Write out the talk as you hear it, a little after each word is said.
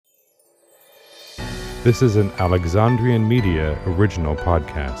This is an Alexandrian Media original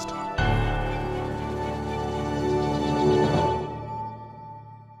podcast.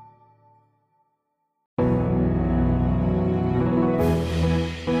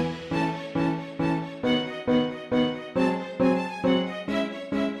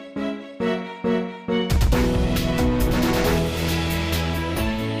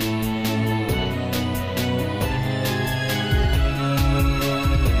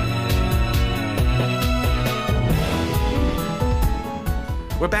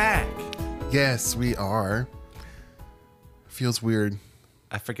 We're back. Yes, we are. Feels weird.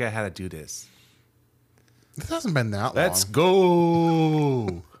 I forget how to do this. This hasn't been that Let's long.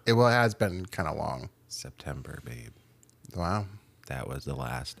 go. It has been kind of long. September, babe. Wow. That was the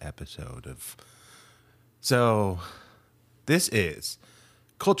last episode of... So, this is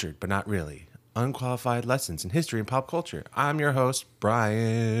Cultured But Not Really. Unqualified Lessons in History and Pop Culture. I'm your host,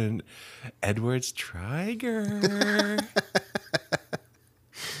 Brian Edwards Triger.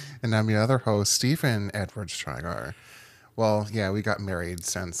 And I'm your other host, Stephen Edwards Trigar. Well, yeah, we got married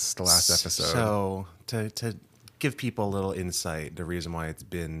since the last episode. So, to give people a little insight, the reason why it's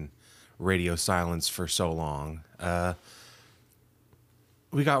been radio silence for so long,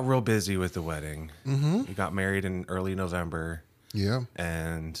 we got real busy with the wedding. Mm-hmm. We got married in early November. Yeah.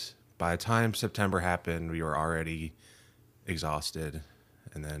 And by the time September happened, we were already exhausted.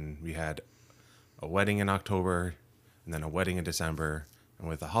 And then we had a wedding in October, and then a wedding in December. And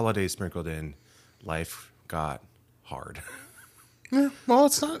with the holidays sprinkled in, life got hard. Yeah. Well,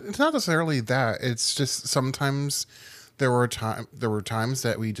 it's not necessarily that. It's just sometimes there were times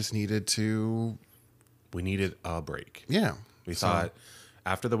that we just needed to. We needed a break. Yeah. We thought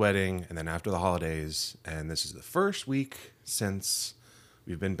after the wedding and then after the holidays, and this is the first week since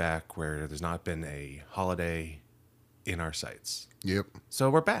we've been back where there's not been a holiday in our sights. Yep.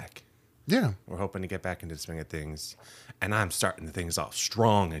 So we're back. Yeah. We're hoping to get back into the swing of things. And I'm starting things off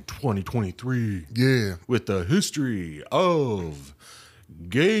strong in 2023. Yeah. With the history of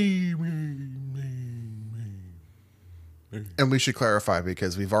gaming. And we should clarify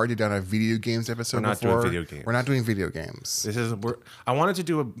because we've already done a video games episode We're not before. doing video games. We're not doing video games. I wanted to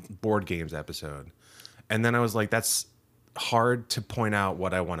do a board games episode. And then I was like, that's hard to point out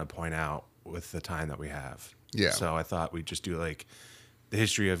what I want to point out with the time that we have. Yeah. So I thought we'd just do like the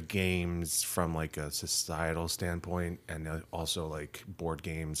history of games from like a societal standpoint, and also like board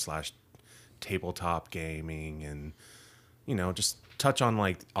games / tabletop gaming, and just touch on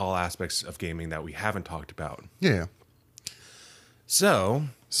like all aspects of gaming that we haven't talked about. Yeah. So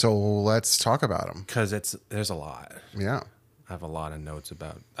let's talk about them. Because there's a lot. Yeah. I have a lot of notes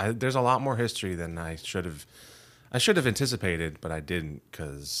about. There's a lot more history than I should have. I should have anticipated, but I didn't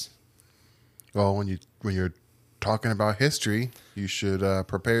because. Well, when you're talking about history, you should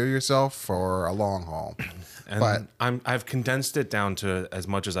prepare yourself for a long haul. And I've condensed it down to as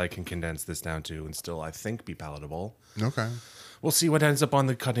much as I can condense this down to, and still I think be palatable. Okay. We'll see what ends up on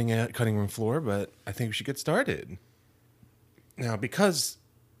the cutting room floor, but I think we should get started. Now, because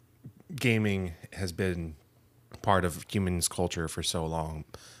gaming has been part of humans' culture for so long,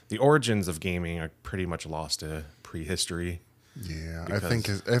 the origins of gaming are pretty much lost to prehistory. Yeah, I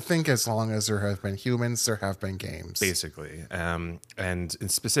think as long as there have been humans, there have been games. Basically. And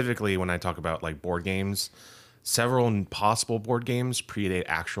specifically when I talk about like board games, several possible board games predate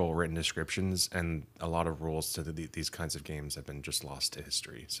actual written descriptions, and a lot of rules to these kinds of games have been just lost to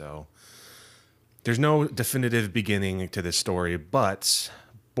history. So there's no definitive beginning to this story, but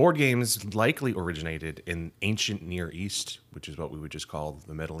board games likely originated in ancient Near East, which is what we would just call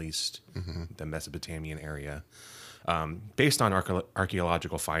the Middle East, the Mesopotamian area. Based on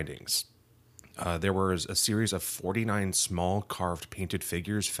archaeological findings. There was a series of 49 small carved painted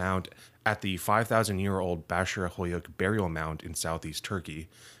figures found at the 5,000-year-old Bashar Hoyuk burial mound in southeast Turkey,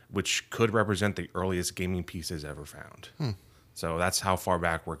 which could represent the earliest gaming pieces ever found. So that's how far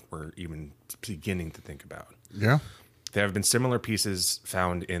back we're even beginning to think about. Yeah. There have been similar pieces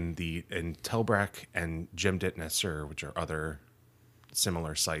found in Telbrak and Jemdet Nasr, which are other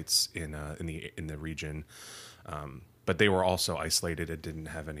similar sites in the region. But they were also isolated and didn't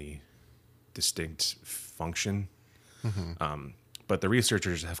have any distinct function. But the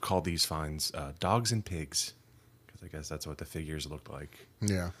researchers have called these finds dogs and pigs, because I guess that's what the figures looked like.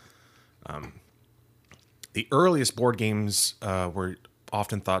 Yeah. The earliest board games were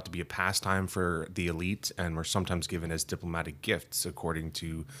often thought to be a pastime for the elite and were sometimes given as diplomatic gifts, according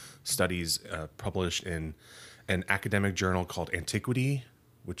to studies published in an academic journal called Antiquity,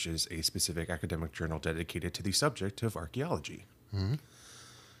 which is a specific academic journal dedicated to the subject of archaeology.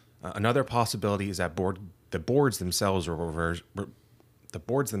 Another possibility is that the boards themselves were the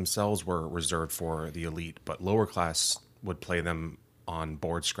boards themselves were reserved for the elite, but lower class would play them on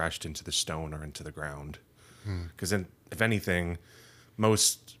boards scratched into the stone or into the ground. Because if anything,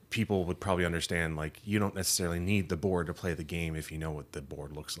 most people would probably understand, like, you don't necessarily need the board to play the game if you know what the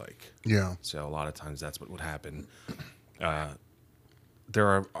board looks like. Yeah. So a lot of times that's what would happen. There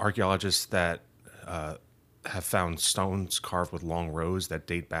are archaeologists that have found stones carved with long rows that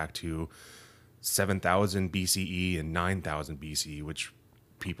date back to 7,000 BCE and 9,000 BCE, which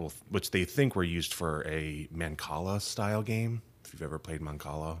they think were used for a Mancala style game. If you've ever played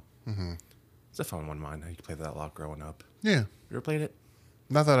Mancala, it's a fun one. Mine, I used to play that a lot growing up. Yeah. You ever played it?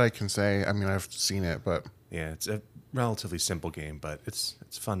 Not that I can say. I mean, I've seen it, but Yeah, it's a relatively simple game, but it's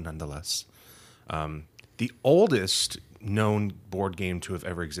fun nonetheless. The oldest known board game to have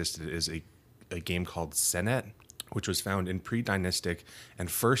ever existed is a game called Senet, which was found in pre-dynastic and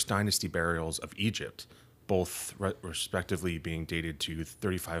first dynasty burials of Egypt, both respectively being dated to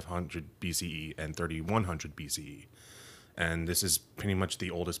 3500 BCE and 3100 BCE. And this is pretty much the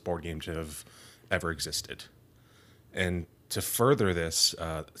oldest board game to have ever existed. And to further this,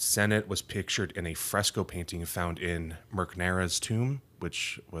 Senet was pictured in a fresco painting found in Merknera's tomb,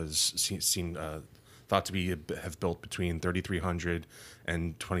 which was thought to have built between 3300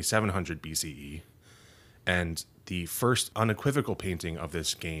 and 2700 BCE. And the first unequivocal painting of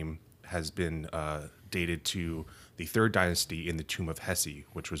this game has been dated to the third dynasty in the tomb of Hesi,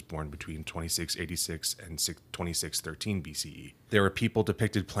 which was born between 2686 and 2613 BCE. There were people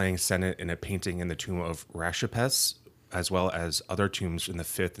depicted playing Senet in a painting in the tomb of Rashapes, as well as other tombs in the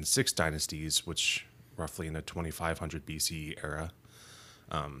 5th and 6th dynasties, which roughly in the 2500 BCE era.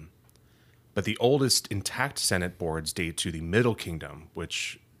 But the oldest intact Senet boards date to the Middle Kingdom,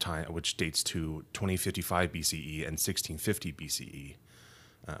 which dates to 2055 BCE and 1650 BCE.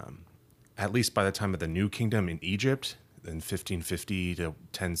 At least by the time of the New Kingdom in Egypt, in 1550 to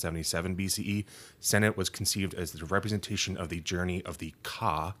 1077 BCE, Senet was conceived as the representation of the journey of the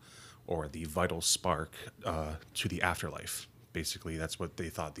Ka, or the vital spark, to the afterlife. Basically, that's what they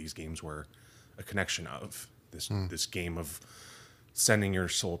thought these games were a connection of. This game of sending your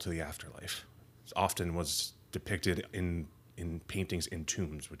soul to the afterlife. It often was depicted in paintings in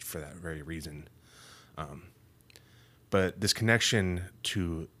tombs, which for that very reason. But this connection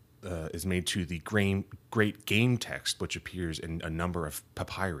is made to the Great Game Text, which appears in a number of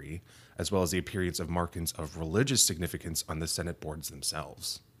papyri, as well as the appearance of markings of religious significance on the Senet boards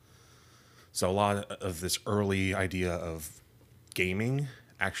themselves. So a lot of this early idea of gaming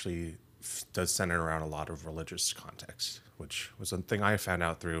actually does center around a lot of religious context, which was something I found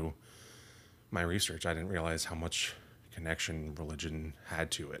out through my research. I didn't realize how much connection religion had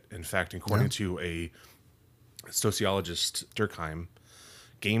to it. In fact, according to a sociologist, Durkheim,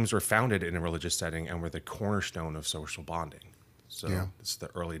 games were founded in a religious setting and were the cornerstone of social bonding. So it's the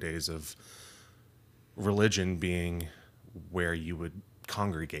early days of religion being where you would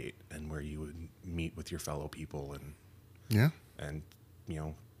congregate and where you would meet with your fellow people, and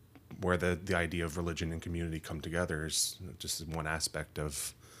where the idea of religion and community come together is just one aspect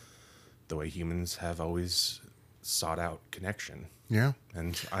of the way humans have always sought out connection.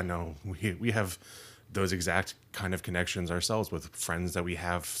 And I know we have those exact kind of connections ourselves with friends that we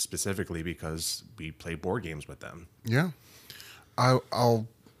have specifically because we play board games with them. I'll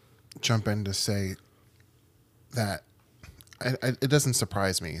jump in to say that it doesn't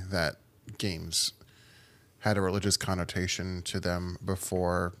surprise me that games had a religious connotation to them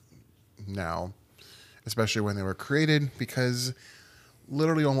before now, especially when they were created, because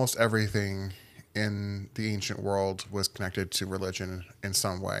literally almost everything in the ancient world was connected to religion in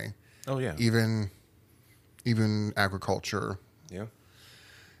some way. Oh yeah. Even agriculture.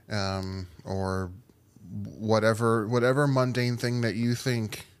 Or whatever mundane thing that you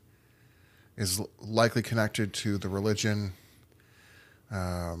think is likely connected to the religion.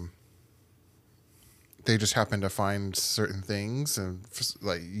 They just happen to find certain things and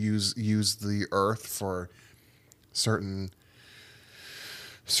like use the earth for certain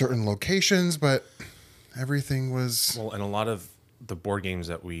locations, but everything was and a lot of the board games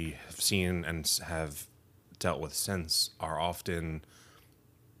that we have seen and have dealt with since are often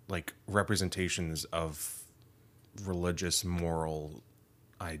like representations of religious moral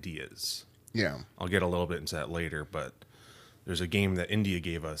ideas. I'll get a little bit into that later, but there's a game that India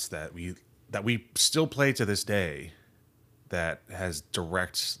gave us that we still play to this day that has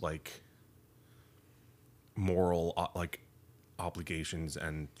direct like moral like obligations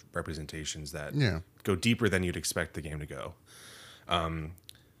and representations that go deeper than you'd expect the game to go.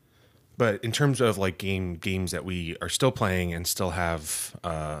 But in terms of like games that we are still playing and still have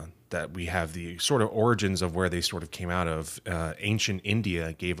that we have the sort of origins of where they sort of came out of. Ancient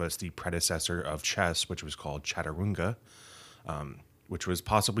India gave us the predecessor of chess, which was called Chaturanga, which was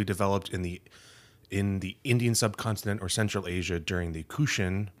possibly developed in the Indian subcontinent or Central Asia during the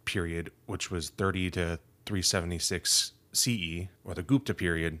Kushan period, which was 30 to 376 CE, or the Gupta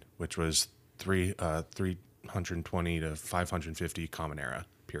period, which was 320 to 550 Common Era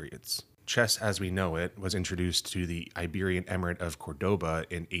periods. Chess as we know it was introduced to the Iberian Emirate of Cordoba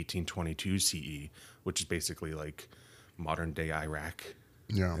in 1822 CE, which is basically like modern day Iraq,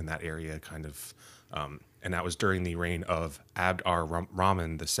 in that area kind of. And that was during the reign of Abd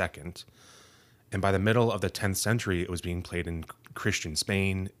ar-Rahman II. And by the middle of the 10th century, it was being played in Christian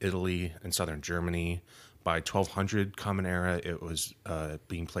Spain, Italy, and southern Germany. By 1200 Common Era, it was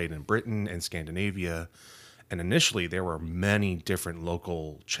being played in Britain and Scandinavia. And initially, there were many different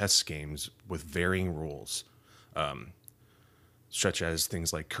local chess games with varying rules, such as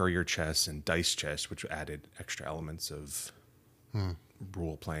things like courier chess and dice chess, which added extra elements of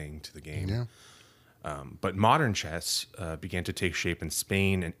rule playing to the game. Yeah. But modern chess began to take shape in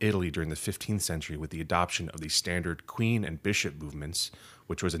Spain and Italy during the 15th century with the adoption of the standard queen and bishop movements,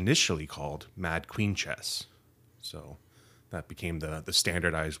 which was initially called Mad Queen chess. So that became the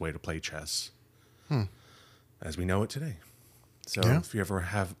standardized way to play chess as we know it today. So if you ever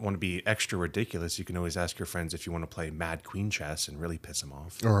want to be extra ridiculous, you can always ask your friends if you want to play Mad Queen chess and really piss them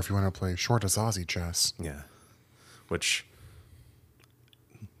off. Or if you want to play short as Aussie chess. Yeah. Which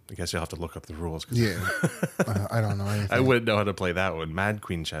I guess you'll have to look up the rules. Yeah. I don't know anything. I wouldn't know how to play that one. Mad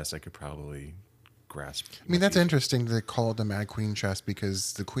Queen chess, I could probably grasp. I mean, that's interesting to call it the Mad Queen chess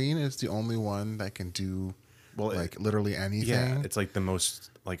because the queen is the only one that can do literally anything. Yeah, it's like the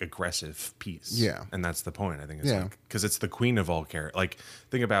most aggressive piece. Yeah. And that's the point, I think. It's because it's the queen of all characters. Like,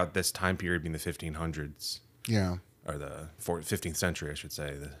 think about this time period being the 1500s. Yeah. Or the 15th century, I should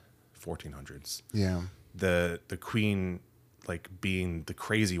say, the 1400s. Yeah. The queen, being the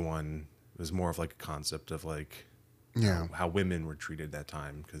crazy one, was more of a concept of how women were treated that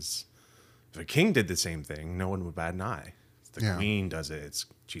time. Because if a king did the same thing, no one would bat an eye. If the queen does it,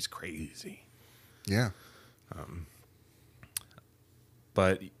 she's crazy. Yeah.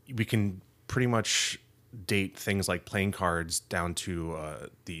 But we can pretty much date things like playing cards down to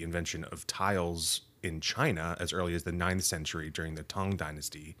the invention of tiles in China as early as the 9th century during the Tang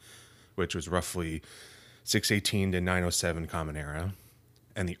Dynasty, which was roughly 618 to 907 Common Era.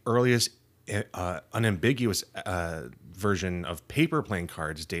 And the earliest unambiguous version of paper playing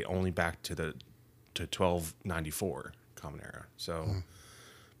cards date only back to 1294 Common Era. So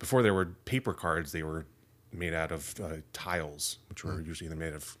before there were paper cards, they were made out of tiles, which were usually either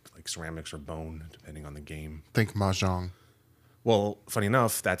made of ceramics or bone, depending on the game. Think Mahjong. Well, funny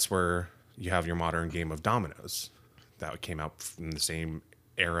enough, that's where you have your modern game of dominoes that came out from the same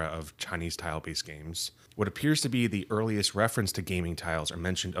era of Chinese tile-based games. What appears to be the earliest reference to gaming tiles are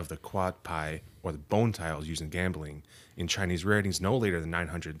mentioned of the quad pai, or the bone tiles used in gambling, in Chinese writings no later than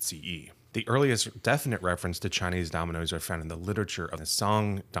 900 CE. The earliest definite reference to Chinese dominoes are found in the literature of the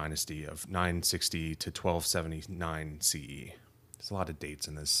Song dynasty of 960 to 1279 CE. There's a lot of dates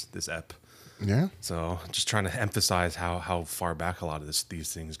in this ep. Yeah. So just trying to emphasize how far back a lot of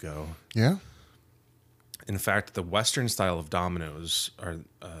these things go. Yeah. In fact, the Western style of dominoes are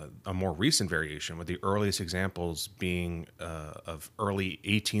a more recent variation, with the earliest examples being of early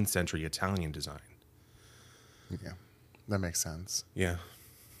 18th century Italian design. Yeah. That makes sense. Yeah.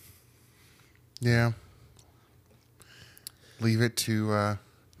 Yeah. Leave it to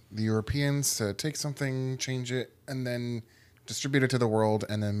the Europeans to take something, change it, and then distribute it to the world,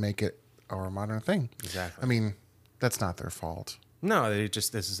 and then make it our modern thing. Exactly. I mean, that's not their fault. No,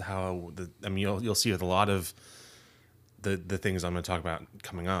 this is how you'll see with a lot of the things I'm going to talk about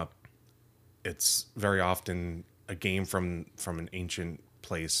coming up. It's very often a game from an ancient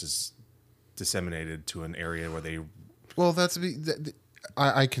place is disseminated to an area where they. Well,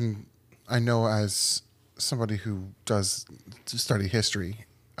 I know as somebody who does study history,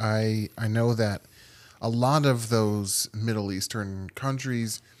 I know that a lot of those Middle Eastern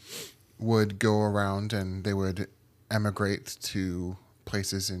countries would go around and they would emigrate to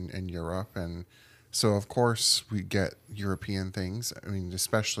places in Europe. And so, of course, we get European things. I mean,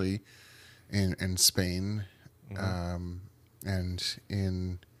 especially in Spain and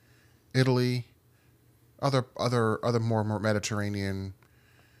in Italy, other more Mediterranean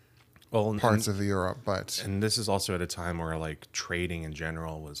parts of Europe. And this is also at a time where trading in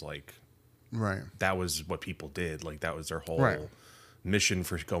general was right. That was what people did. That was their whole mission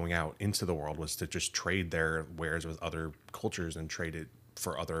for going out into the world, was to just trade their wares with other cultures and trade it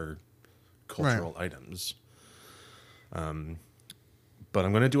for other cultural items. But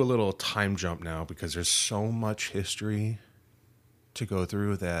I'm going to do a little time jump now because there's so much history to go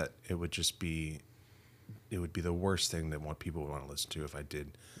through that it would be the worst thing that what people would want to listen to if I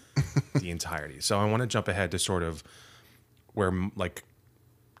did the entirety. So I want to jump ahead to sort of where like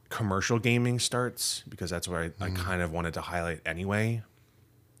commercial gaming starts, because that's where I kind of wanted to highlight anyway.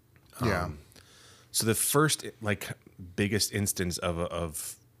 Yeah. So the first like biggest instance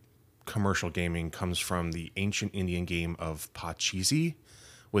of commercial gaming comes from the ancient Indian game of Pachisi,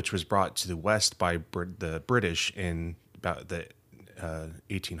 which was brought to the West by the British in about the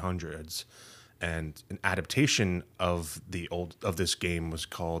 1800s, and an adaptation of this game was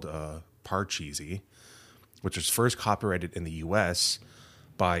called Parcheesi, which was first copyrighted in the U.S.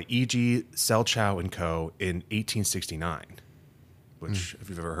 by E.G. Selchow and Co. in 1869. Which, if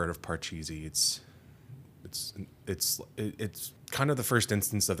you've ever heard of Parcheesi, it's kind of the first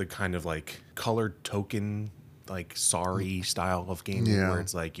instance of the kind of like colored token, like Sorry style of gaming, where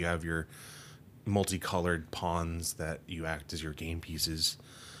it's like you have your multicolored pawns that you act as your game pieces.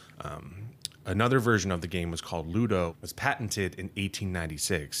 Another version of the game was called Ludo, was patented in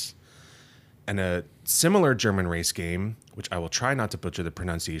 1896. And a similar German race game, which I will try not to butcher the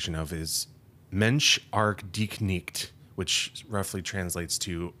pronunciation of, is Mensch arg dich nicht, which roughly translates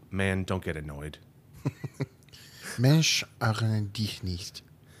to "Man, don't get annoyed." Mensch arg dich nicht.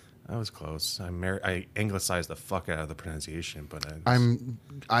 That was close. I anglicized the fuck out of the pronunciation, but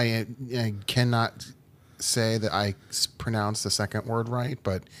I cannot say that I pronounced the second word right,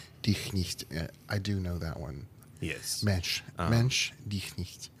 but dich nicht, I do know that one. yes. Mensch dich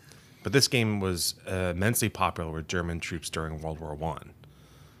nicht. But this game was immensely popular with German troops during World War One.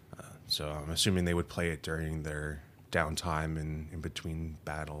 So I'm assuming they would play it during their downtime and in between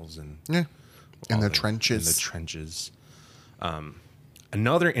battles and In the trenches. In the trenches.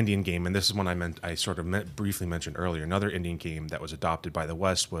 Another Indian game, and this is one I briefly mentioned earlier. Another Indian game that was adopted by the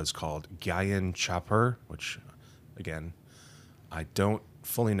West was called Gyan Chapur, which, again, I don't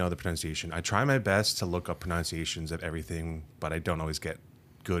fully know the pronunciation. I try my best to look up pronunciations of everything, but I don't always get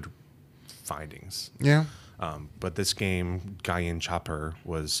good findings. Yeah. But this game, Gyan Chapur,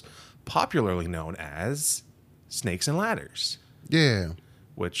 was popularly known as Snakes and Ladders. Yeah.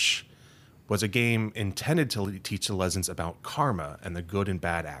 Which was a game intended to teach the lessons about karma and the good and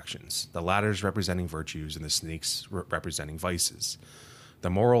bad actions, the ladders representing virtues and the snakes representing vices. The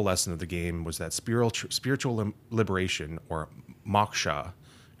moral lesson of the game was that spiritual liberation, or moksha,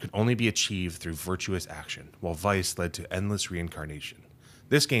 could only be achieved through virtuous action, while vice led to endless reincarnation.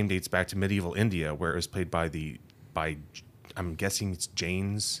 This game dates back to medieval India, where it was played by I'm guessing it's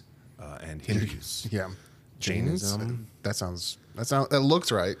Jains and Hindus. Yeah. Jainism. That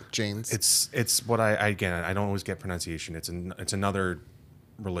looks right. Jains. It's what I don't always get pronunciation. It's another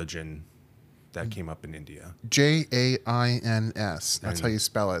religion that came up in India. Jains. That's how you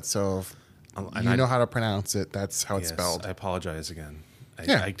spell it. So if you know how to pronounce it, that's how it's spelled. I apologize again.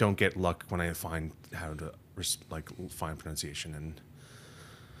 I don't get luck when I find how to find pronunciation, and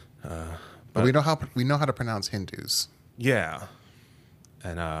but we know how to pronounce Hindus. Yeah,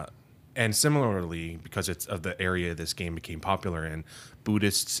 and similarly, because it's of the area this game became popular in,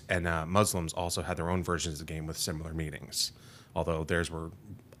 Buddhists and Muslims also had their own versions of the game with similar meanings, although theirs were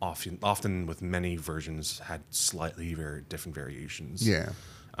often with many versions had slightly very different variations. Yeah.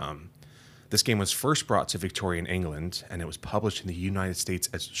 This game was first brought to Victorian England, and it was published in the United States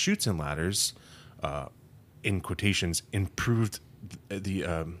as Chutes and Ladders, in quotations, an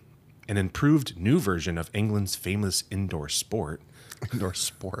improved new version of England's famous indoor sport. Indoor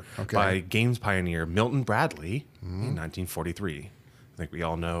sport. Okay. By games pioneer Milton Bradley in 1943. I think we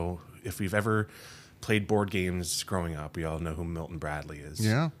all know, if we've ever played board games growing up, we all know who Milton Bradley is.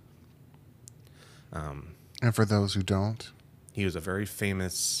 Yeah. And for those who don't, he was a very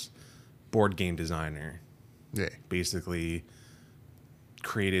famous board game designer. Yeah. Basically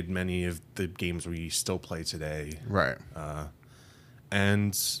created many of the games we still play today. Right.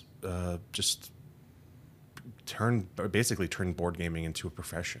 And just basically turned board gaming into a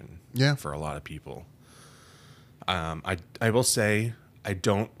profession. Yeah. For a lot of people. I will say I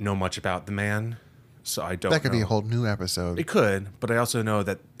don't know much about the man, so I don't. That could know. be a whole new episode. It could, but I also know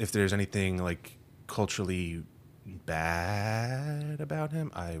that if there's anything like culturally bad about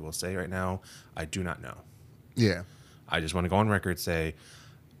him, I will say right now, I do not know. Yeah. I just want to go on record say,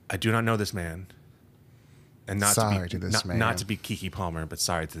 I do not know this man. And not to be Kiki Palmer, but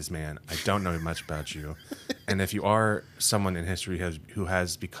sorry to this man. I don't know much about you. And if you are someone in history who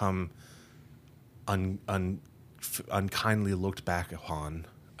has become unkindly looked back upon,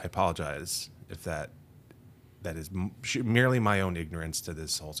 I apologize if that is merely my own ignorance to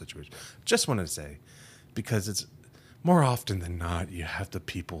this whole situation. Just wanted to say, because it's more often than not, you have the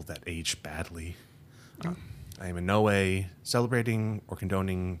people that age badly. I am in no way celebrating or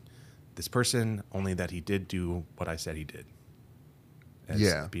condoning this person, only that he did do what I said he did.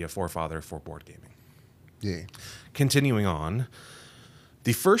 Be a forefather for board gaming. Yeah. Continuing on,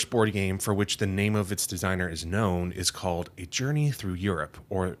 the first board game for which the name of its designer is known is called A Journey Through Europe,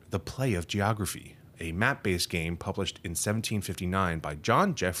 or The Play of Geography, a map-based game published in 1759 by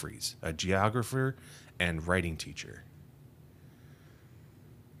John Jeffreys, a geographer and writing teacher.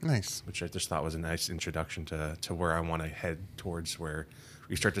 Nice. Which I just thought was a nice introduction to where I want to head towards, where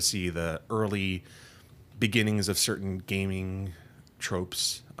we start to see the early beginnings of certain gaming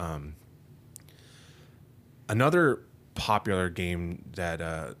tropes. Another popular game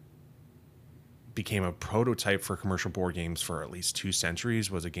that became a prototype for commercial board games for at least 2 centuries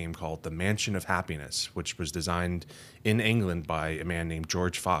was a game called The Mansion of Happiness, which was designed in England by a man named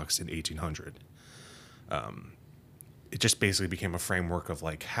George Fox in 1800. It just basically became a framework of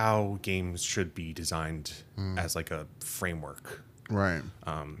like how games should be designed as like a framework. Right.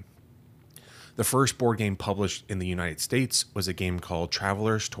 The first board game published in the United States was a game called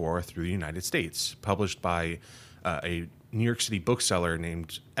Traveler's Tour Through the United States, published by a New York City bookseller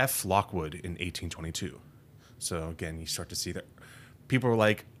named F. Lockwood in 1822. So again, you start to see that people were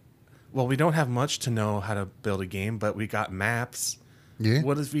like, well, we don't have much to know how to build a game, but we got maps. Yeah.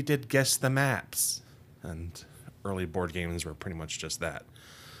 What if we did guess the maps? And early board games were pretty much just that.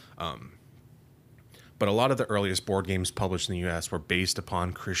 But a lot of the earliest board games published in the U.S. were based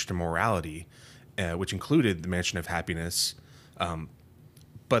upon Christian morality, which included The Mansion of Happiness.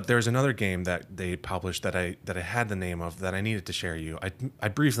 But there's another game that they published that I had the name of that I needed to share you. I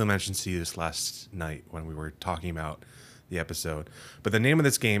briefly mentioned to you this last night when we were talking about the episode. But the name of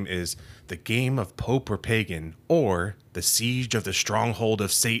this game is The Game of Pope or Pagan, or The Siege of the Stronghold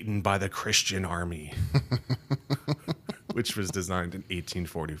of Satan by the Christian Army, which was designed in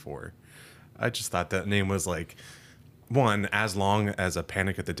 1844. I just thought that name was like, one, as long as a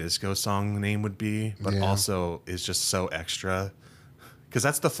Panic at the Disco song name would be, but also is just so extra. Because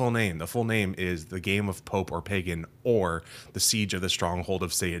that's the full name. The full name is The Game of Pope or Pagan, or The Siege of the Stronghold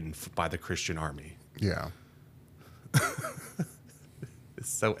of Satan by the Christian Army. Yeah. It's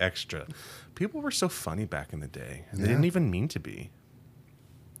so extra. People were so funny back in the day. And they didn't even mean to be.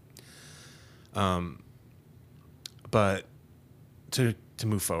 But to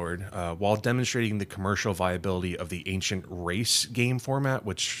move forward, while demonstrating the commercial viability of the ancient race game format,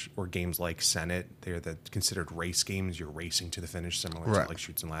 which were games like Senate, they're considered race games. You're racing to the finish, similar to like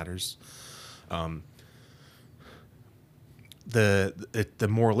Chutes and Ladders. The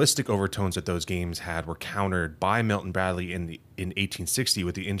moralistic overtones that those games had were countered by Milton Bradley in 1860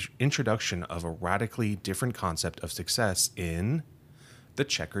 with the introduction of a radically different concept of success in the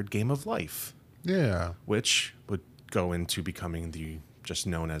checkered game of life. Yeah. Which would go into becoming just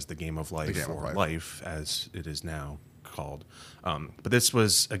known as the Game of Life, or Life as it is now called. But this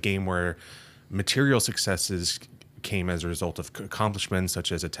was a game where material successes came as a result of accomplishments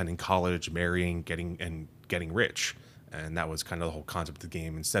such as attending college, marrying, getting rich. And that was kind of the whole concept of the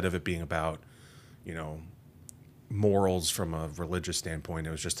game. Instead of it being about, morals from a religious standpoint,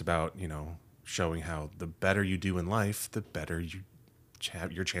 it was just about, showing how the better you do in life, the better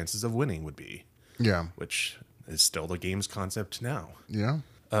your chances of winning would be. Yeah. Which is still the game's concept now. Yeah.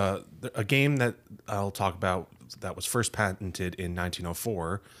 A game that I'll talk about that was first patented in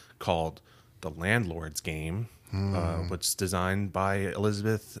 1904 called The Landlord's Game, which is designed by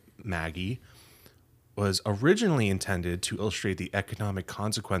Elizabeth Maggie, was originally intended to illustrate the economic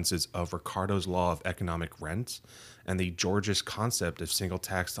consequences of Ricardo's law of economic rent and the Georgist concept of single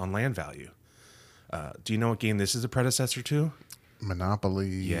tax on land value. Do you know what game this is a predecessor to? Monopoly.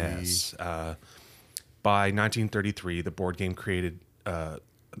 Yes. By 1933, the board game created a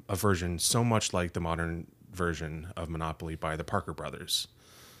version so much like the modern version of Monopoly by the Parker Brothers.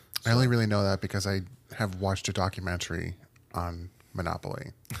 I only really know that because I have watched a documentary on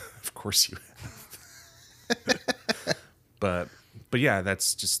Monopoly. Of course you have. But yeah,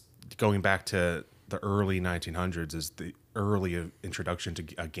 that's just going back to the early 1900s is the early introduction to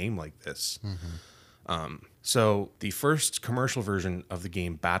a game like this. So the first commercial version of the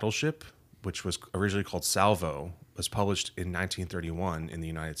game Battleship, which was originally called Salvo, was published in 1931 in the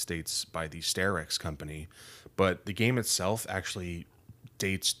United States by the Starex company. But the game itself actually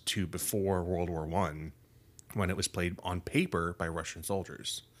dates to before World War I, when it was played on paper by Russian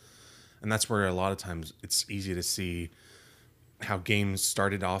soldiers. And that's where a lot of times it's easy to see how games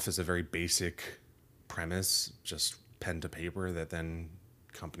started off as a very basic premise, just pen to paper, that then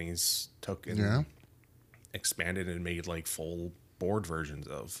companies took and expanded and made like full board versions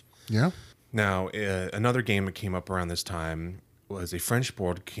of. Yeah. Now, another game that came up around this time was a French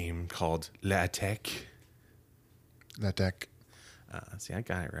board game called L'Attaque. That deck. See, I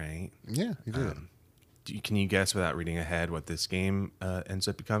got it right. Yeah, you did. Can you guess without reading ahead what this game ends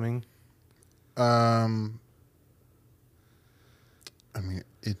up becoming? I mean,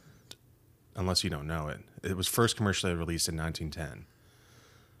 it. Unless you don't know it. It was first commercially released in 1910.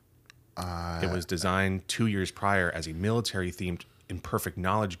 It was designed 2 years prior as a military-themed imperfect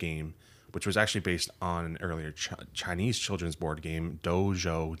knowledge game, which was actually based on an earlier Chinese children's board game,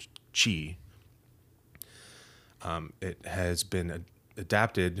 Douzhou Qi. It has been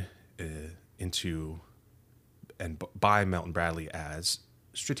adapted into and by Milton Bradley as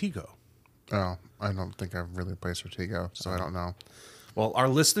Stratego. Oh, I don't think I've really played Stratego, so I don't know. Well, our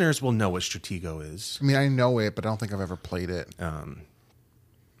listeners will know what Stratego is. I mean, I know it, but I don't think I've ever played it.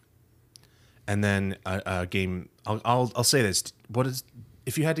 And then a game. I'll say this: what is,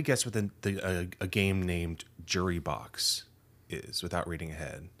 if you had to guess what a game named Jury Box is without reading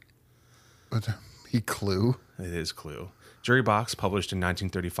ahead? Clue. It is Clue. Jury Box, published in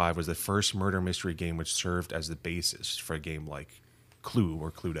 1935, was the first murder mystery game which served as the basis for a game like Clue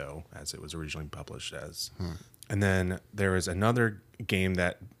or Cluedo, as it was originally published as. And then there is another game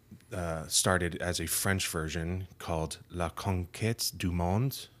that started as a French version called La Conquête du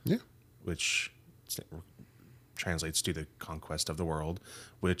Monde, which translates to the conquest of the world,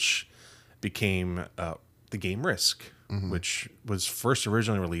 which became the game Risk, which was first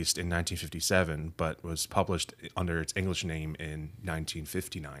originally released in 1957, but was published under its English name in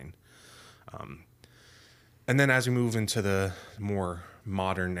 1959. And then as we move into the more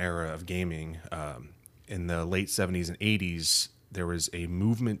modern era of gaming, in the late 70s and 80s, there was a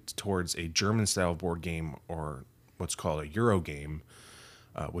movement towards a German-style board game, or what's called a Euro game,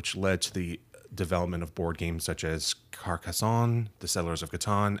 which led to the development of board games such as Carcassonne, The Settlers of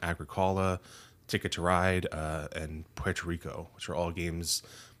Catan, Agricola, Ticket to Ride, and Puerto Rico, which are all games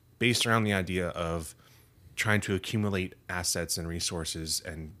based around the idea of trying to accumulate assets and resources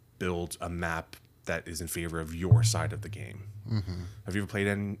and build a map that is in favor of your side of the game. Have you ever played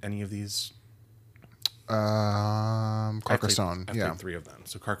any of these? Carcassonne. I've played 3 of them.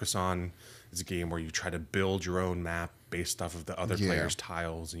 So Carcassonne is a game where you try to build your own map based off of the other players'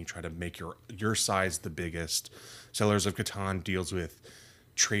 tiles, and you try to make your size the biggest. Settlers of Catan deals with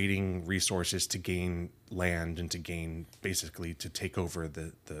trading resources to gain land and to gain, basically, to take over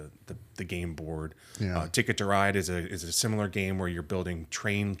the game board. Ticket to Ride is a similar game where you're building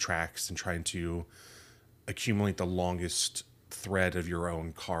train tracks and trying to accumulate the longest thread of your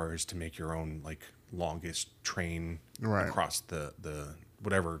own cars to make your own longest train across the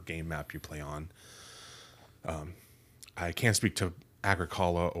whatever game map you play on. I can't speak to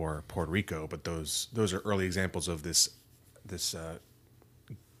Agricola or Puerto Rico, but those are early examples of this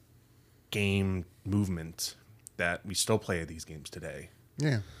game movement that we still play these games today.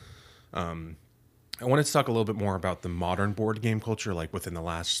 I wanted to talk a little bit more about the modern board game culture, within the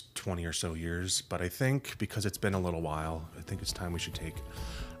last 20 or so years, but I think because it's been a little while, I think it's time we should take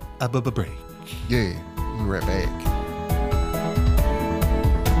a break. Yeah, we're right back.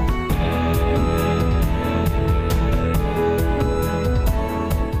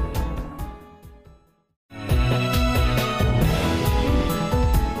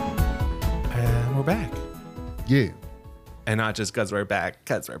 We're back. Yeah. And not just because we're back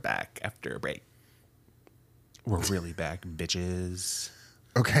after a break. We're really back, bitches.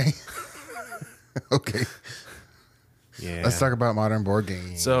 Okay. Okay. Yeah. Let's talk about modern board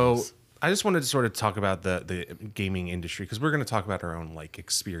games. So I just wanted to sort of talk about the gaming industry, because we're going to talk about our own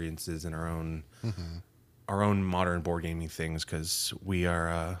experiences and our own modern board gaming things, because we are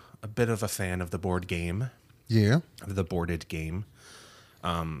a bit of a fan of the board game. Yeah. Of the boarded game.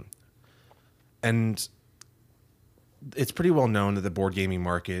 And it's pretty well known that the board gaming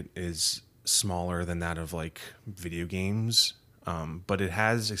market is smaller than that of video games, but it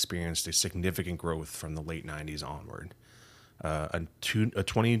has experienced a significant growth from the late 90s onward. A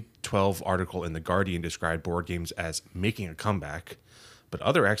 2012 article in The Guardian described board games as making a comeback, but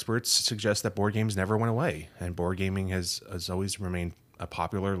other experts suggest that board games never went away, and board gaming has always remained a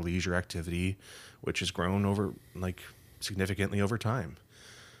popular leisure activity, which has grown significantly over time.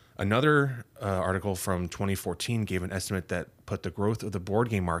 Another article from 2014 gave an estimate that put the growth of the board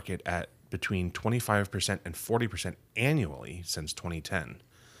game market at between 25% and 40% annually since 2010.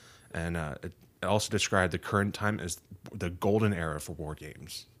 And it also described the current time as the golden era for board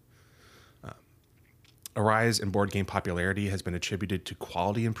games. A rise in board game popularity has been attributed to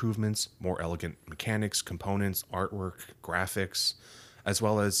quality improvements, more elegant mechanics, components, artwork, graphics, as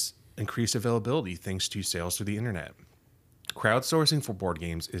well as increased availability thanks to sales through the internet. crowdsourcing for board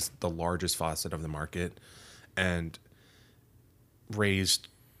games is the largest facet of the market, and raised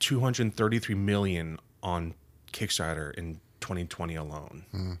 233 million on Kickstarter in 2020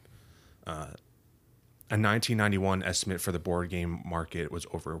 alone. A 1991 estimate for the board game market was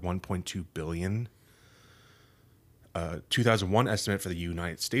over 1.2 billion. 2001 estimate for the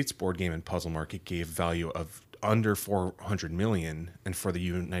United States board game and puzzle market gave value of under 400 million, and for the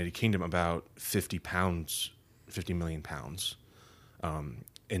United Kingdom about 50 million pounds.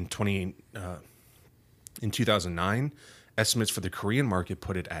 In 2009, estimates for the Korean market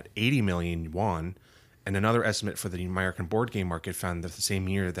put it at 80 million won, and another estimate for the American board game market found that the same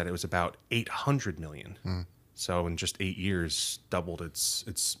year that it was about 800 million. So in just 8 years, doubled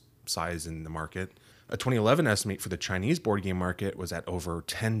its size in the market. A 2011 estimate for the Chinese board game market was at over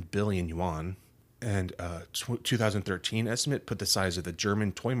 10 billion yuan. And a 2013 estimate put the size of the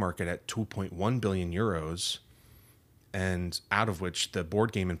German toy market at 2.1 billion euros, and out of which the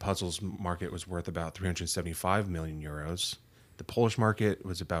board game and puzzles market was worth about 375 million euros. The Polish market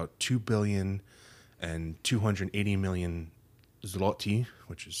was about 2 billion and 280 million zloty,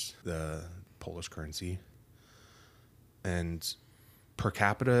 which is the Polish currency. And per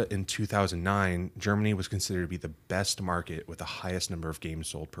capita in 2009, Germany was considered to be the best market with the highest number of games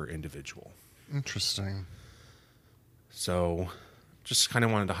sold per individual. Interesting. So just kind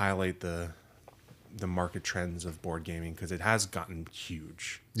of wanted to highlight the market trends of board gaming because it has gotten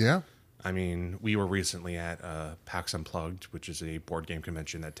huge. Yeah. I mean, we were recently at PAX Unplugged, which is a board game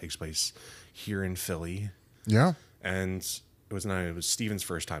convention that takes place here in Philly. Yeah. And it was Steven's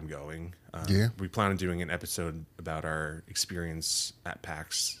first time going. Yeah. We plan on doing an episode about our experience at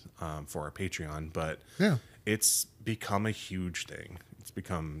PAX for our Patreon, but Yeah. it's become a huge thing. It's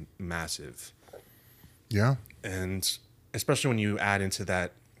become massive. Yeah. And especially when you add into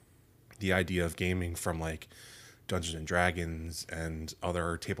that the idea of gaming from like Dungeons and Dragons and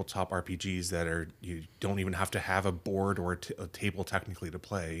other tabletop RPGs that are, you don't even have to have a board or a table technically to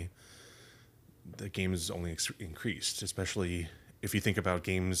play. The game is only increased, especially if you think about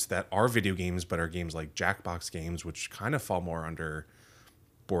games that are video games but are games like Jackbox games, which kind of fall more under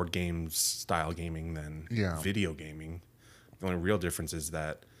board games style gaming than video gaming. The only real difference is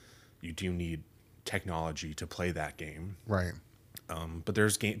that you do need technology to play that game. Right. But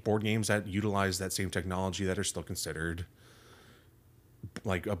there's board games that utilize that same technology that are still considered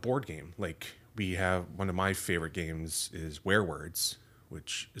like a board game. Like we have one of my favorite games is Werewords,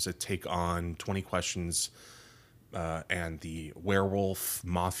 which is a take on 20 questions and the werewolf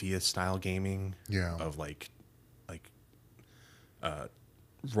mafia style gaming of like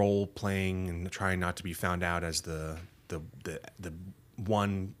role playing and trying not to be found out as the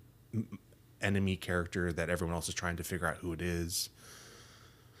one enemy character that everyone else is trying to figure out who it is.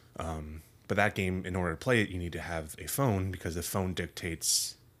 But that game, in order to play it, you need to have a phone because the phone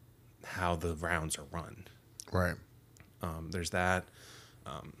dictates how the rounds are run. Right. There's that.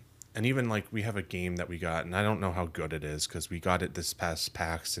 And even like we have a game that we got, and I don't know how good it is because we got it this past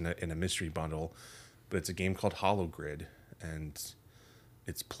PAX in a mystery bundle, but it's a game called Hollow Grid, and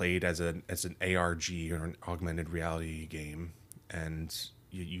it's played as an ARG or an augmented reality game, and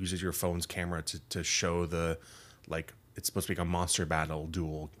it uses your phone's camera to show the, like, it's supposed to be like a monster battle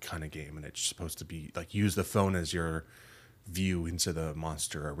duel kind of game, and it's supposed to be like use the phone as your view into the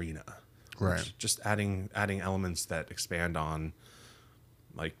monster arena. Right. Just adding elements that expand on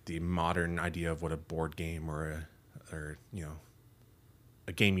like the modern idea of what a board game or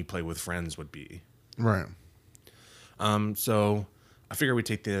a game you play with friends would be. Right. So I figure we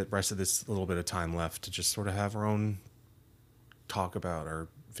take the rest of this little bit of time left to just sort of have our own talk about our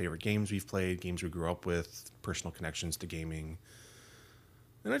favorite games we've played, games we grew up with, personal connections to gaming.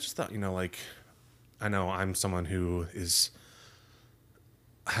 And I just thought, like, I know I'm someone who has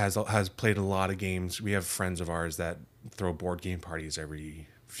played a lot of games. We have friends of ours that throw board game parties every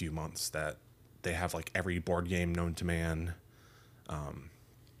few months that they have like every board game known to man.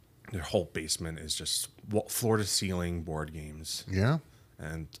 Their whole basement is just floor to ceiling board games. Yeah.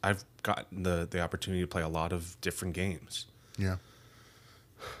 And I've gotten the opportunity to play a lot of different games. Yeah.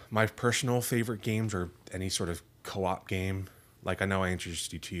 My personal favorite games are any sort of co-op game. Like I know I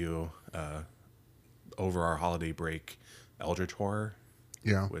introduced you to over our holiday break, Eldritch Horror.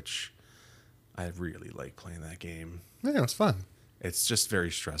 Yeah. Which I really like playing that game. Yeah, it's fun. It's just very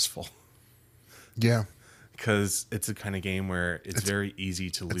stressful. Yeah. Because it's a kind of game where it's very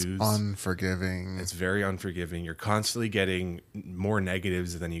easy to lose. It's unforgiving. It's very unforgiving. You're constantly getting more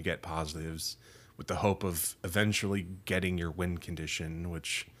negatives than you get positives with the hope of eventually getting your win condition,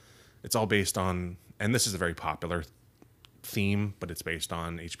 which it's all based on, and this is a very popular theme, but it's based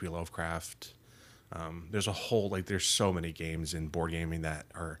on H.P. Lovecraft, There's a whole there's so many games in board gaming that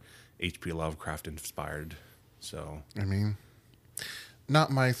are H.P. Lovecraft inspired. So I mean,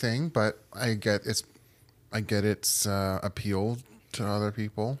 not my thing, but I get its appeal to other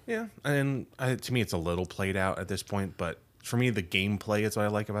people. yeah, and to me it's a little played out at this point. But for me, the gameplay is what I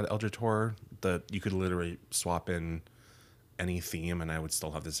like about Eldritch Horror. That you could literally swap in any theme, and I would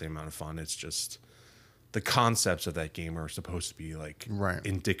still have the same amount of fun. It's just the concepts of that game are supposed to be Right.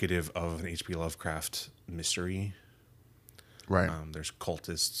 indicative of an H.P. Lovecraft mystery. Right. There's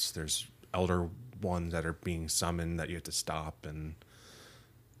cultists, there's elder ones that are being summoned that you have to stop, and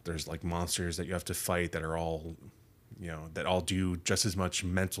there's monsters that you have to fight that are all, that all do just as much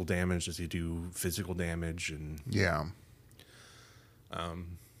mental damage as they do physical damage. And Yeah.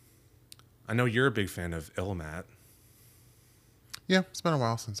 I know you're a big fan of Illimat. Yeah, it's been a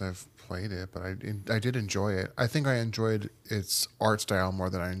while since I've played it, but I did enjoy it. I think I enjoyed its art style more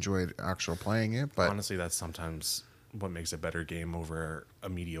than I enjoyed actual playing it. But Honestly, that's sometimes what makes a better game over a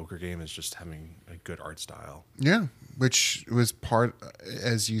mediocre game, is just having a good art style. yeah, which was part,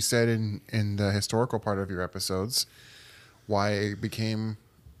 as you said in the historical part of your episodes, why it became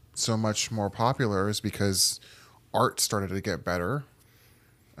so much more popular is because art started to get better.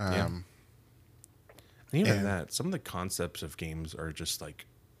 Yeah. And even and- that, some of the concepts of games are just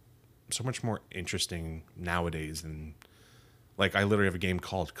so much more interesting nowadays than I literally have a game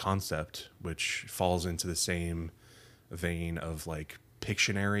called Concept, which falls into the same vein of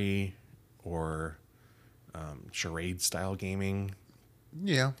Pictionary or charade style gaming,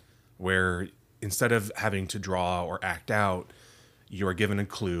 Yeah, where instead of having to draw or act out, you are given a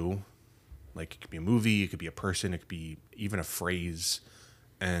clue. It could be a movie, it could be a person, it could be even a phrase,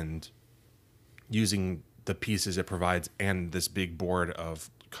 and using the pieces it provides and this big board of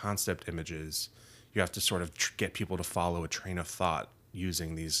concept images, you have to sort of get people to follow a train of thought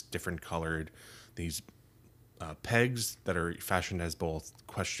using these different colored, these pegs that are fashioned as both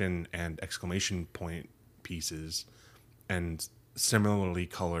question and exclamation point pieces, and similarly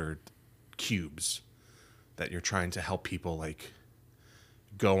colored cubes that you're trying to help people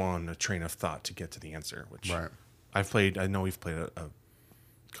go on a train of thought to get to the answer, which right. I know we've played a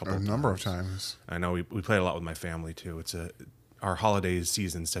couple A of number of times. times. I know we play a lot with my family too. Our holidays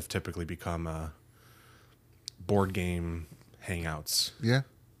seasons have typically become board game hangouts. Yeah.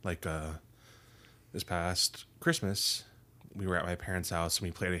 This past Christmas, we were at my parents' house and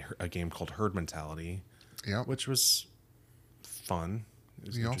we played a game called Herd Mentality, Yeah. which was fun. It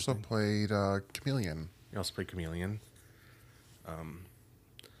was We also interesting. played Chameleon. We also played Chameleon.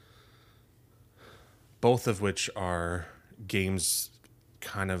 Both of which are games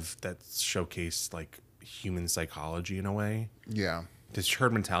kind of that showcase human psychology in a way. Yeah. This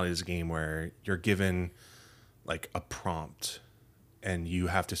Herd Mentality is a game where you're given a prompt and you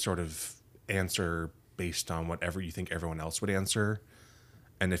have to sort of answer based on whatever you think everyone else would answer.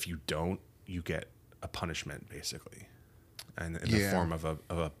 And if you don't, you get a punishment basically. And in the Yeah. form of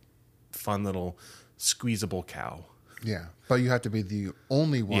a fun little squeezable cow. Yeah. But you have to be the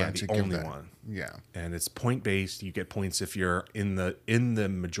only one Yeah, to the give only that. one. Yeah. And it's point based. You get points if you're in the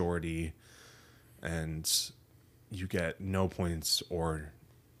majority, and you get no points or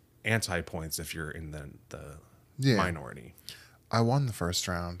anti points if you're in the Yeah. minority. I won the first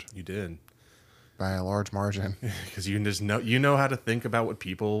round You did, by a large margin. because you just know how to think about what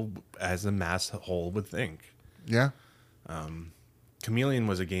people as a mass whole would think. Yeah. Chameleon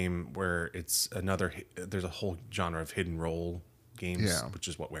was a game where there's a whole genre of hidden role games, Yeah. which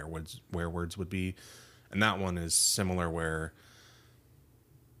is what Werewords would be, and that one is similar where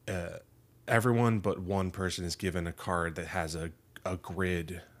everyone but one person is given a card that has a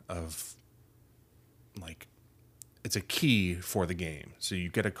grid of it's a key for the game. So you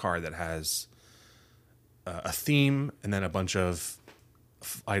get a card that has a theme and then a bunch of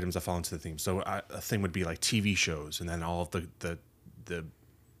items that fall into the theme. So a thing would be TV shows, and then all of the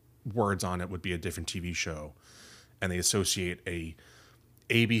words on it would be a different TV show, and they associate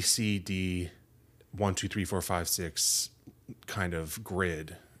A B C D 1 2 3 4 5 6 kind of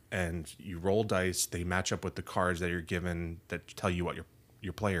grid, and you roll dice. They match up with the cards that you're given that tell you what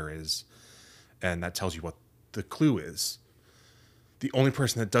your player is, and that tells you what the clue is. The only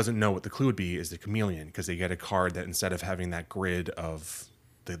person that doesn't know what the clue would be is the chameleon, because they get a card that instead of having that grid of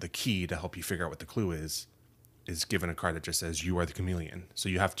the key to help you figure out what the clue is given a card that just says you are the chameleon. So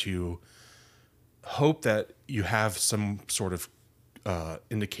you have to hope that you have some sort of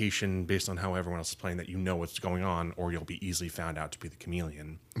indication based on how everyone else is playing that you know what's going on, or you'll be easily found out to be the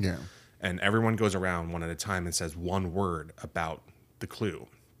chameleon. Yeah. And everyone goes around one at a time and says one word about the clue.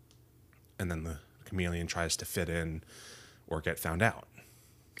 And then the chameleon tries to fit in or get found out.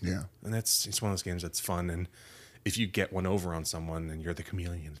 Yeah. And it's one of those games that's fun. And if you get one over on someone and you're the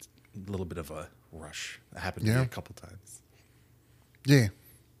chameleon, it's a little bit of a rush. That happened to me a couple times. Yeah.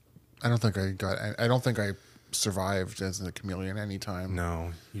 I don't think I survived as a chameleon anytime.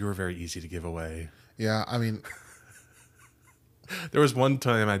 No, you were very easy to give away. Yeah, I mean, There was one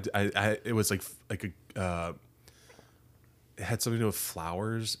time it was like it had something to do with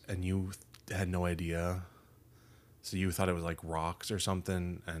flowers, and you had no idea, so you thought it was like rocks or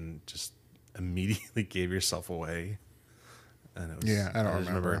something, and just immediately gave yourself away. And it was, I don't just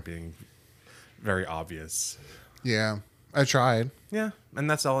remember remember. it being very obvious. yeah, I tried. Yeah, and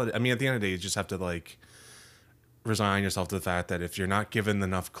that's all. I mean, at the end of the day, you just have to like resign yourself to the fact that if you're not given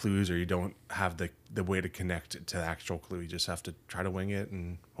enough clues or you don't have the way to connect to the actual clue, you just have to try to wing it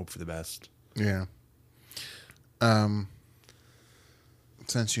and hope for the best. Yeah.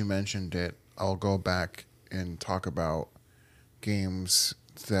 Since you mentioned it, I'll go back and talk about games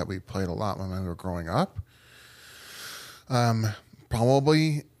that we played a lot when we were growing up.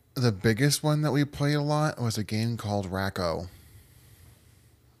 Probably the biggest one that we played a lot was a game called Racco.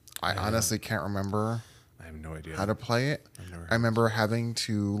 I honestly can't remember I have no idea how to play it. I've never I remember having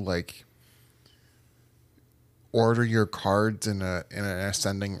to like order your cards in an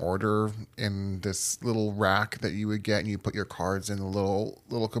ascending order in this little rack that you would get, and you put your cards in the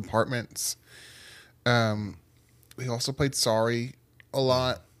little compartments. We also played Sorry a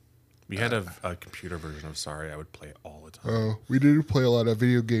lot. We had a computer version of Sorry. I would play it all the time. Oh, we didn't play a lot of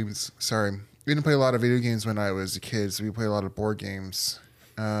video games. Sorry, we didn't play a lot of video games when I was a kid, so we played a lot of board games.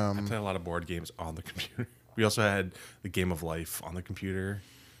 I played a lot of board games on the computer. We also had the Game of Life on the computer,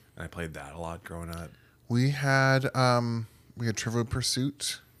 and I played that a lot growing up. We had Trivial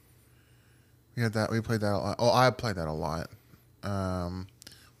Pursuit. We had that. We played that a lot. Oh, I played that a lot.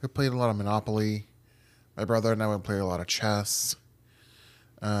 We played a lot of Monopoly. My brother and I would play a lot of chess.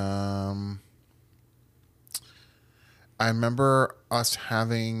 I remember us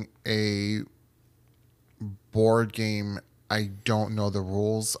having a board game. I don't know the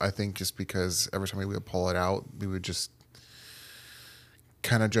rules. I think just because every time we would pull it out, we would just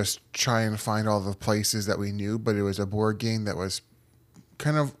kind of just try and find all the places that we knew. But it was a board game that was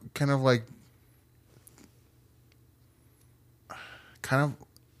kind of like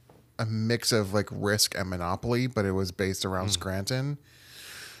a mix of like Risk and Monopoly, but it was based around Scranton.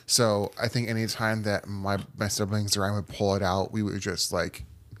 So I think anytime that my siblings or I would pull it out, we would just like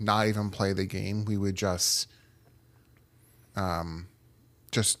not even play the game. We would just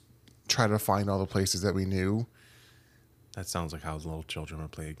try to find all the places that we knew. That sounds like how little children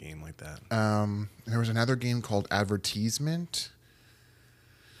would play a game like that. There was another game called Advertisement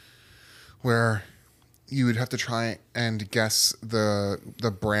where you would have to try and guess the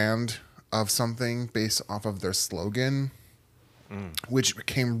brand of something based off of their slogan, which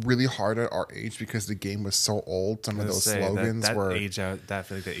became really hard at our age because the game was so old. Some of those slogans were that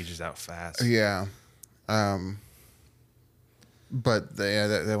feel like that ages out fast. yeah. But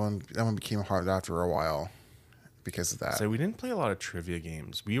that one became hard after a while because of that. So we didn't play a lot of trivia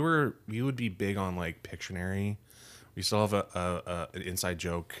games. We would be big on like Pictionary. We still have an inside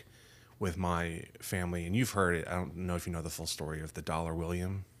joke with my family, and you've heard it. I don't know if you know the full story of the Dollar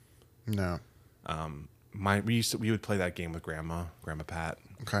William. No. We would play that game with Grandma Pat.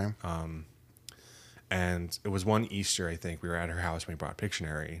 Okay. And it was one Easter, I think, we were at her house when we brought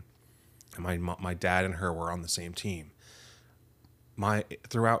Pictionary, and my dad and her were on the same team.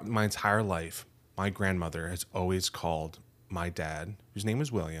 Throughout my entire life, my grandmother has always called my dad, whose name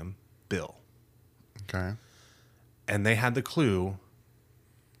was William, Bill. Okay. And they had the clue,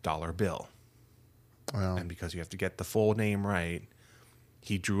 dollar bill. Well, And because you have to get the full name right,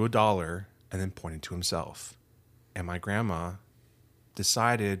 he drew a dollar and then pointed to himself. And my grandma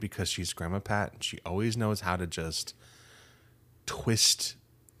decided, because she's Grandma Pat, and she always knows how to just twist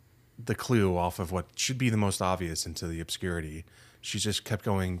the clue off of what should be the most obvious into the obscurity. She just kept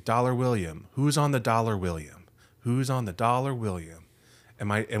going, Dollar William. Who's on the Dollar William? Who's on the Dollar William?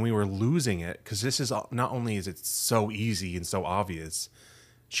 And we were losing it because this is not only is it so easy and so obvious,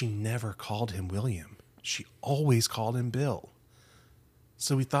 she never called him William. She always called him Bill.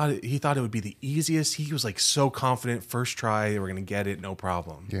 So he thought it would be the easiest. He was like so confident, first try, they were gonna get it, no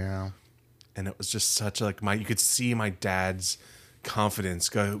problem. yeah. And it was just such like you could see my dad's confidence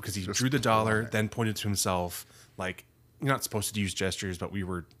go because he Just drew the dollar, fly. then pointed to himself. Like, you're not supposed to use gestures, but we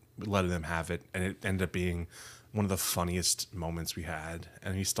were letting them have it, and it ended up being one of the funniest moments we had.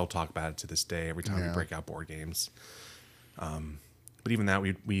 And we still talk about it to this day every time we break out board games. But even that,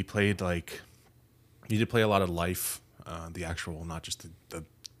 we played like you did play a lot of Life, the actual, not just the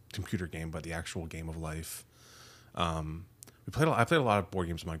computer game, but the actual game of Life. We I played a lot of board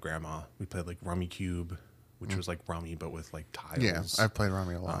games with my grandma. We played like Rummy Cube, which was like Rummy but with like tiles. Yeah, I've played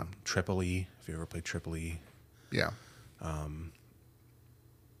Rummy a lot. Tripoli, if you ever played Tripoli. Yeah.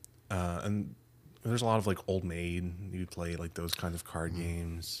 And there's a lot of like Old Maid. You play like those kinds of card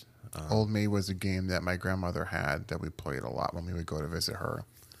games. Old Maid was a game that my grandmother had that we played a lot when we would go to visit her.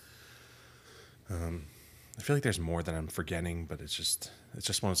 I feel like there's more that I'm forgetting, but it's just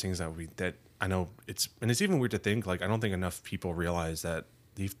one of those things that I know it's even weird to think, like, I don't think enough people realize that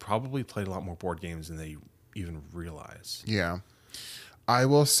they've probably played a lot more board games than they even realize. Yeah. I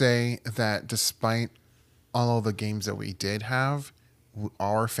will say that despite all of the games that we did have,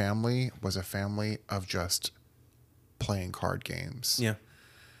 our family was a family of just playing card games. Yeah.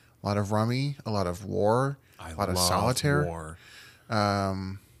 A lot of Rummy, a lot of War, a lot of Solitaire. War.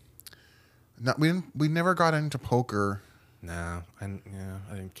 We never got into poker. Nah, I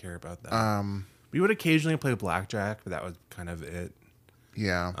didn't care about that. We would occasionally play blackjack, but that was kind of it.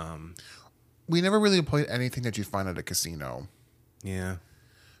 Yeah. We never really played anything that you'd find at a casino. Yeah.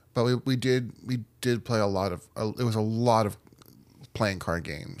 But we did play a lot of it was a lot of playing card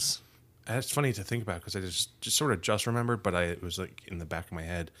games. And it's funny to think about because I just sort of just remembered, but it was like in the back of my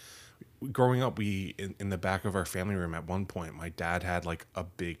head. Growing up, in the back of our family room at one point, my dad had like a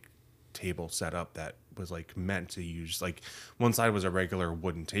big table set up that was like meant to use, like, one side was a regular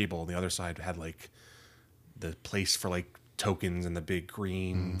wooden table and the other side had like the place for like tokens and the big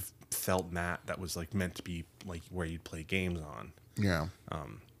green felt mat that was like meant to be like where you'd play games on. Yeah.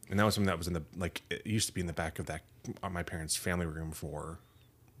 And that was something that was in the, like, it used to be in the back of that my parents' family room for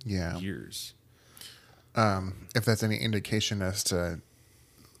years. If that's any indication as to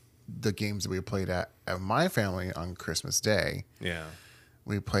the games that we played at my family on Christmas Day,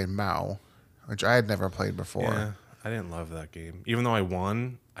 we played Mao, which I had never played before. Yeah, I didn't love that game. Even though I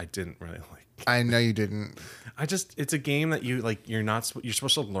won, I didn't really like it. I know you didn't. It's a game that you're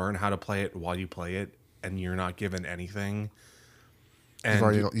supposed to learn how to play it while you play it, and you're not given anything.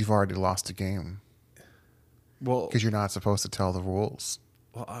 And You've already lost a game. Well, because you're not supposed to tell the rules.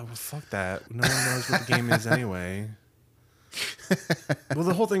 Well, fuck that. No one knows what the game is anyway. Well,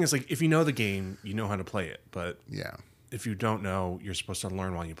 the whole thing is like, if you know the game, you know how to play it. But if you don't know, you're supposed to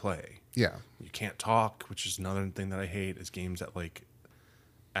learn while you play. Yeah. You can't talk, which is another thing that I hate, is games that like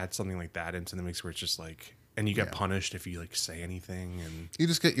add something like that into the mix where it's just like, and you get punished if you like say anything, and you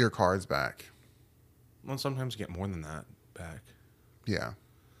just get your cards back. Well, sometimes you get more than that back. Yeah.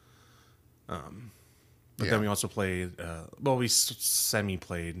 But then we also played, we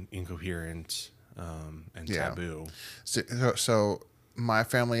semi-played Incoherent and Taboo. So my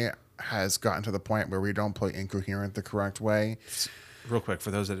family has gotten to the point where we don't play Incoherent the correct way. Real quick,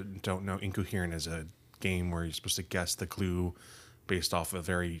 for those that don't know, Incoherent is a game where you're supposed to guess the clue based off a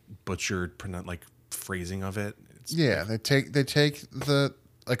very butchered phrasing of it. They take the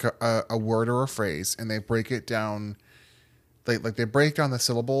like a word or a phrase and they break it down. They break down the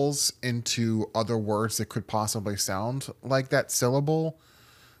syllables into other words that could possibly sound like that syllable.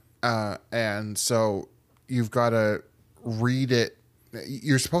 And so you've got to read it.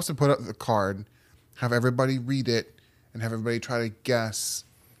 You're supposed to put up the card, have everybody read it, and have everybody try to guess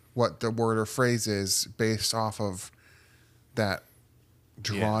what the word or phrase is based off of that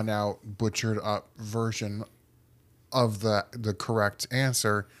drawn out, butchered up version of the correct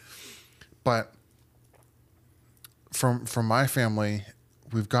answer. But from my family,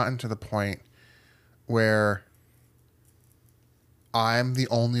 we've gotten to the point where I'm the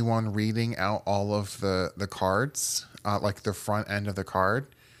only one reading out all of the cards, like the front end of the card,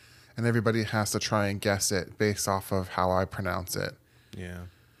 and everybody has to try and guess it based off of how I pronounce it. Yeah.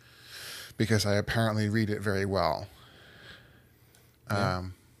 Because I apparently read it very well.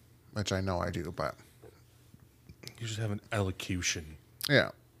 Which I know I do, but you just have an elocution.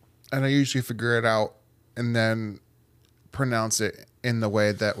 Yeah. And I usually figure it out and then pronounce it in the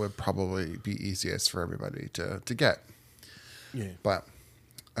way that would probably be easiest for everybody to get. Yeah. But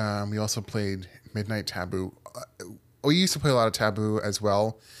we also played Midnight Taboo. We used to play a lot of Taboo as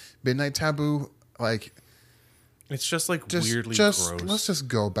well. Midnight Taboo, it's just weirdly gross. Let's just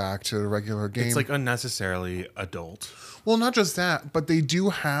go back to the regular game. It's unnecessarily adult. Well, not just that, but they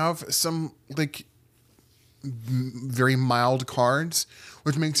do have some very mild cards,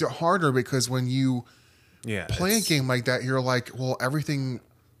 which makes it harder because when you play a game like that, you're like, well,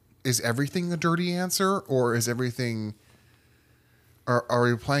 is everything a dirty answer, or is everything? Are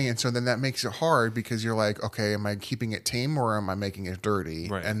we playing it? So then that makes it hard because you're like, okay, am I keeping it tame or am I making it dirty?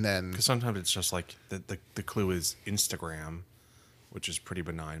 Right. And then because sometimes it's just like the clue is Instagram, which is pretty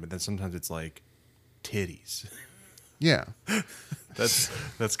benign, but then sometimes it's like titties. Yeah. That's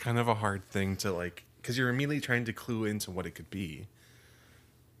kind of a hard thing to because you're immediately trying to clue into what it could be.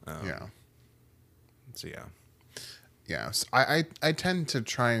 Yeah. So yeah. Yes. I tend to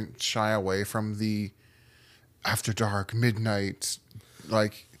try and shy away from the after dark, midnight,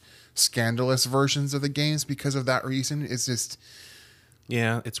 like scandalous versions of the games because of that reason. It's just,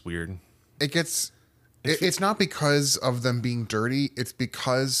 Yeah, it's weird. it gets, it's not because of them being dirty. It's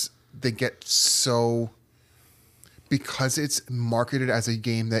because they get so, because it's marketed as a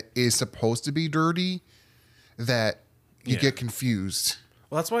game that is supposed to be dirty, that you Yeah. get confused.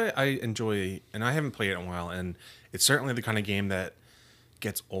 Well, that's why I enjoy, and I haven't played it in a while, and it's certainly the kind of game that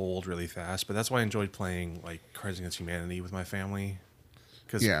gets old really fast. But that's why I enjoyed playing like Cards Against Humanity with my family,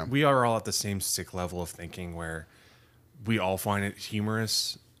 because Yeah. we are all at the same sick level of thinking where we all find it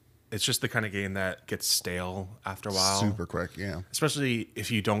humorous. It's just the kind of game that gets stale after a while, Super quick. Yeah. especially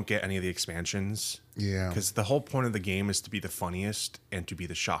if you don't get any of the expansions. Yeah. Because the whole point of the game is to be the funniest and to be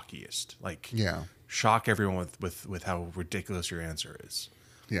the shockiest. Like, Yeah. shock everyone with how ridiculous your answer is.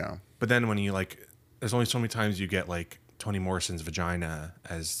 Yeah. But then when you like, there's only so many times you get like Toni Morrison's vagina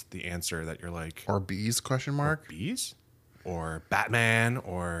as the answer that you're like, Or bees, question mark. bees? Or Batman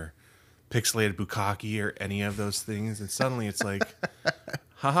or pixelated bukkake or any of those things. And suddenly it's like,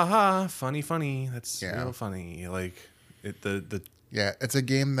 ha ha ha, funny. That's Yeah. real funny. Like, the Yeah, it's a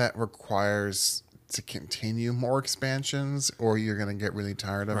game that requires to continue more expansions or you're going to get really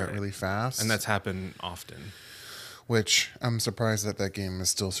tired of it Right. really fast. and that's happened often. which I'm surprised that that game is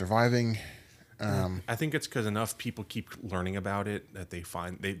still surviving. I think it's because enough people keep learning about it that they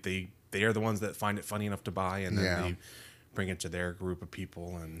find they are the ones that find it funny enough to buy, and then Yeah. they bring it to their group of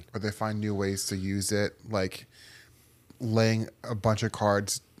people. And Or they find new ways to use it, like laying a bunch of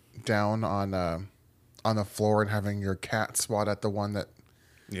cards down on the floor and having your cat swat at the one that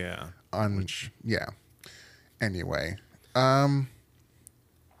yeah, on yeah. Anyway,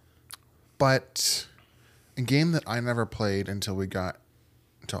 but a game that I never played until I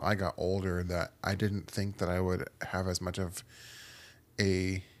got older, that I didn't think that I would have as much of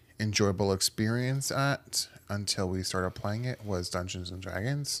a enjoyable experience at until we started playing it, was Dungeons and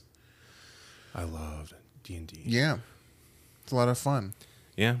Dragons. I loved D&D. Yeah, it's a lot of fun.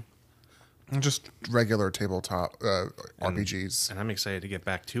 Yeah, And just regular tabletop RPGs. and I'm excited to get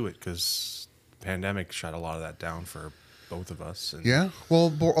back to it because the pandemic shut a lot of that down for both of us. And Yeah, well,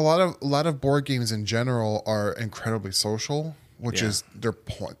 a lot of board games in general are incredibly social, which Yeah. is the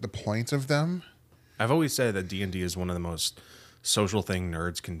point of them. I've always said that D&D is one of the most social thing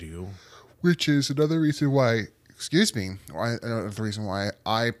nerds can do. Which is another reason why, another reason why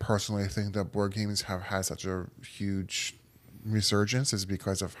I personally think that board games have had such a huge resurgence is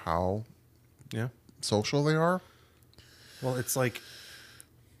because of how Yeah. social they are. Well, it's like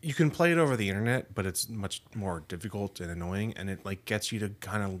you can play it over the internet, but it's much more difficult and annoying, and it like gets you to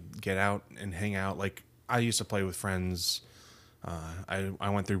kind of get out and hang out. Like I used to play with friends. I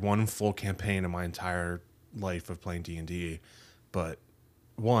went through one full campaign in my entire life of playing D&D, but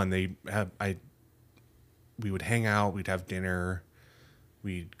we would hang out, we'd have dinner,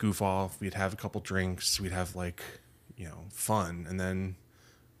 we'd goof off, we'd have a couple drinks, we'd have like, fun, and then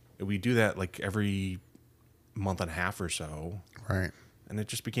we do that like every month and a half or so. Right. And it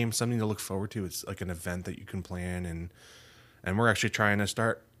just became something to look forward to. It's like an event that you can plan, and we're actually trying to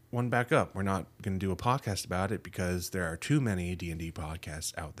start one back up. We're not going to do a podcast about it because there are too many D&D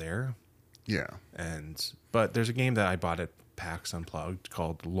podcasts out there. Yeah. But there's a game that I bought at PAX Unplugged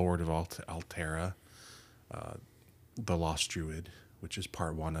called Lord of Altera, The Lost Druid, which is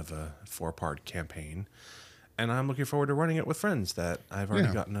part one of a 4-part campaign. And I'm looking forward to running it with friends that I've already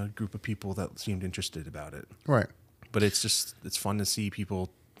Yeah. gotten a group of people that seemed interested about it. Right. But it's fun to see people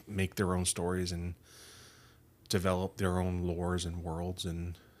make their own stories and develop their own lores and worlds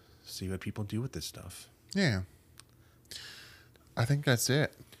and see what people do with this stuff. Yeah. I think that's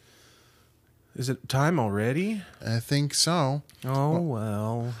it. Is it time already? I think so. Oh,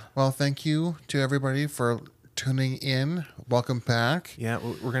 well. Well, thank you to everybody for tuning in. Welcome back. Yeah,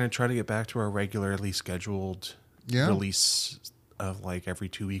 we're going to try to get back to our regularly scheduled release of like every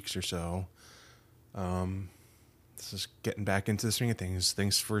 2 weeks or so. This is getting back into the swing of things.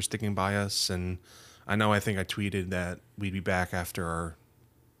 Thanks for sticking by us. And I think I tweeted that we'd be back after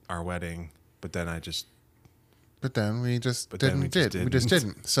our wedding, but then we just But then we just We just didn't.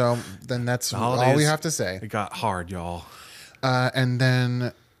 didn't. So then that's all we holidays, have to say. It got hard, y'all. And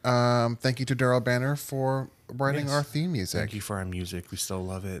then thank you to Daryl Banner for writing Yes. our theme music. Thank you for our music. We still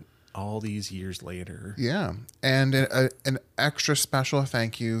love it all these years later. Yeah. And an extra special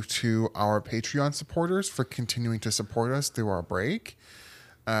thank you to our Patreon supporters for continuing to support us through our break.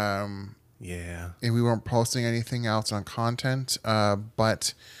 Yeah. And we weren't posting anything else on content,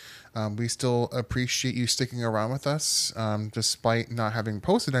 but We still appreciate you sticking around with us, despite not having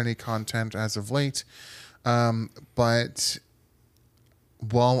posted any content as of late. But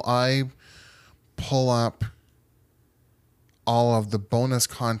while I pull up all of the bonus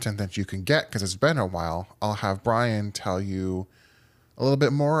content that you can get, because it's been a while, I'll have Brian tell you a little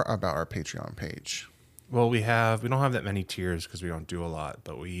bit more about our Patreon page. Well, we don't have that many tiers because we don't do a lot,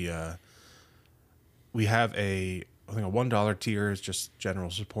 but we have I think a $1 tier is just general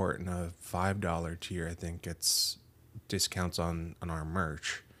support, and a $5 tier, I think, gets discounts on our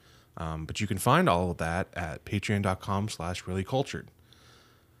merch. But you can find all of that at patreon.com/reallycultured.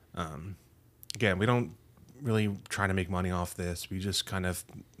 Again, we don't really try to make money off this. We just kind of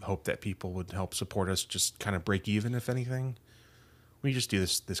hope that people would help support us, just kind of break even, if anything. We just do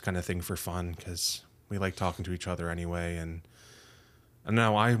this kind of thing for fun because we like talking to each other anyway. And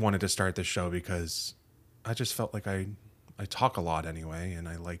now I wanted to start this show because I just felt like I talk a lot anyway, and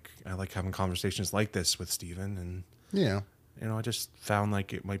I like having conversations like this with Steven. And Yeah. I just found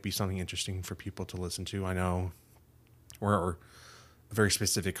like it might be something interesting for people to listen to. I know we're a very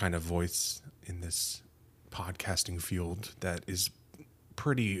specific kind of voice in this podcasting field that is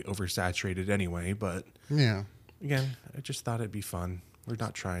pretty oversaturated anyway, but Yeah. again, I just thought it'd be fun. We're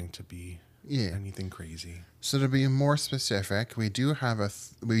not trying to be anything crazy. So to be more specific, we don't have a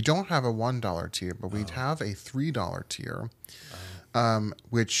 $1 tier, but we have a $3 tier,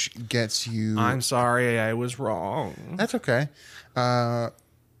 which gets you. I'm sorry, I was wrong. That's okay. A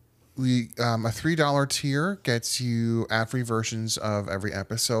 $3 tier gets you ad-free versions of every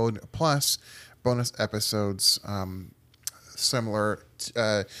episode, plus bonus episodes, similar,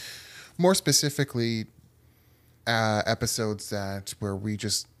 more specifically, episodes where we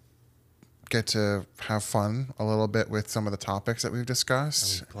just get to have fun a little bit with some of the topics that we've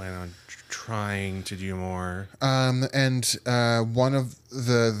discussed. I plan on trying to do more. And one of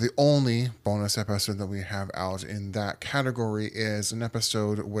the only bonus episode that we have out in that category is an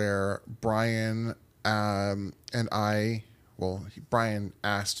episode where Brian Brian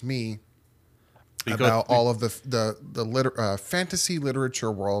asked me about all of the fantasy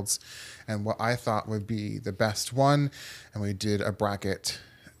literature worlds and what I thought would be the best one, and we did a bracket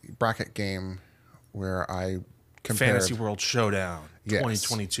game where I compared Fantasy World Showdown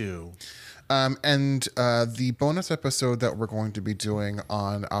 2022. And the bonus episode that we're going to be doing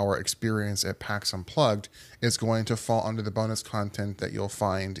on our experience at PAX Unplugged is going to fall under the bonus content that you'll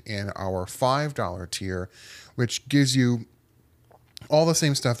find in our $5 tier, which gives you all the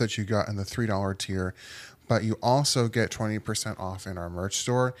same stuff that you got in the $3 tier, but you also get 20% off in our merch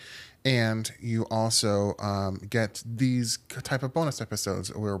store. And you also get these type of bonus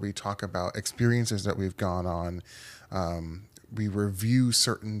episodes where we talk about experiences that we've gone on. We review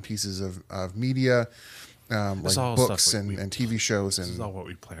certain pieces of media, like books and TV shows. This is all what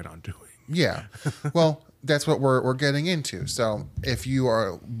we plan on doing. Yeah. Well, that's what we're getting into. So if you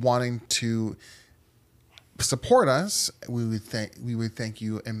are wanting to support us, we would thank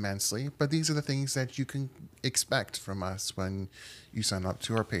you immensely. But these are the things that you can expect from us when you sign up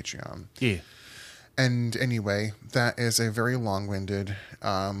to our Patreon. Yeah. And anyway, that is a very long-winded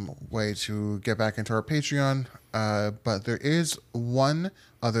way to get back into our Patreon. But there is one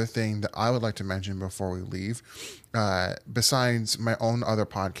other thing that I would like to mention before we leave. Besides my own other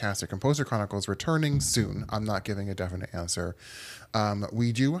podcast, The Composer Chronicles, returning soon. I'm not giving a definite answer.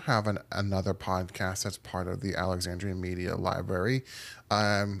 We do have another podcast that's part of the Alexandrian Media Library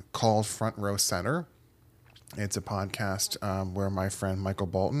called Front Row Center. It's a podcast where my friend Michael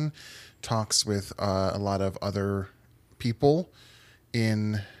Bolton talks with a lot of other people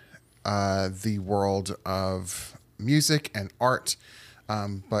in the world of music and art,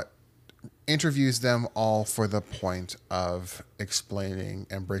 but interviews them all for the point of explaining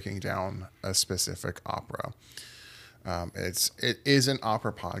and breaking down a specific opera. It is an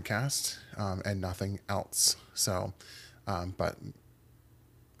opera podcast and nothing else. So, but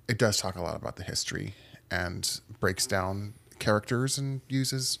it does talk a lot about the history and breaks down characters and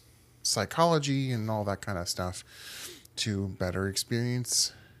uses psychology and all that kind of stuff to better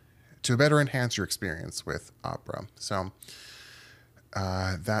enhance your experience with opera. So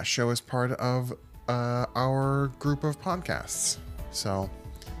that show is part of our group of podcasts. So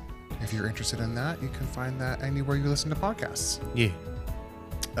if you're interested in that, you can find that anywhere you listen to podcasts. Yeah.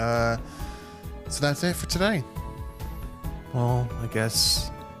 So that's it for today. Well, I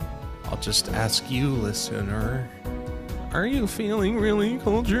guess I'll just ask you, listener, are you feeling really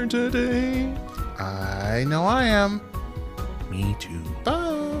cultured today? I know I am. Me too. Bye.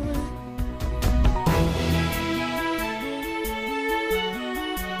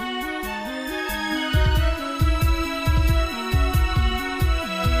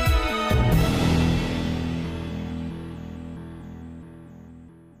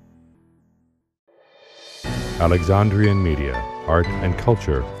 Alexandrian Media, art and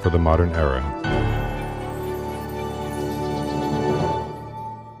culture for the modern era.